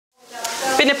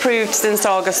been approved since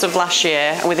August of last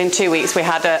year, and within 2 weeks we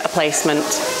had a placement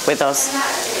with us.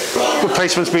 The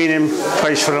placement's been in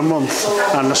place for a month,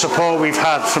 and the support we've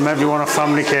had from everyone at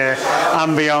Family Care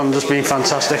and beyond has been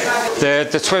fantastic.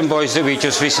 The twin boys that we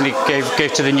just recently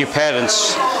gave to the new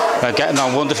parents are getting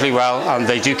on wonderfully well, and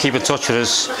they do keep in touch with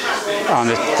us,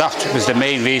 and that was the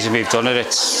main reason we've done it.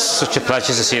 It's such a pleasure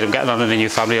to see them getting on in a new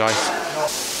family life.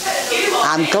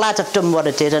 I'm glad I've done what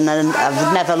I did, and I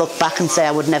would never look back and say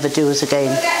I would never do it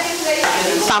again.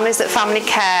 Families at Family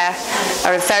Care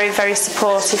are a very, very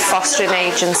supportive fostering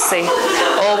agency,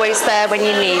 always there when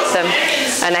you need them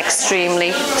and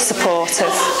extremely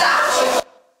supportive.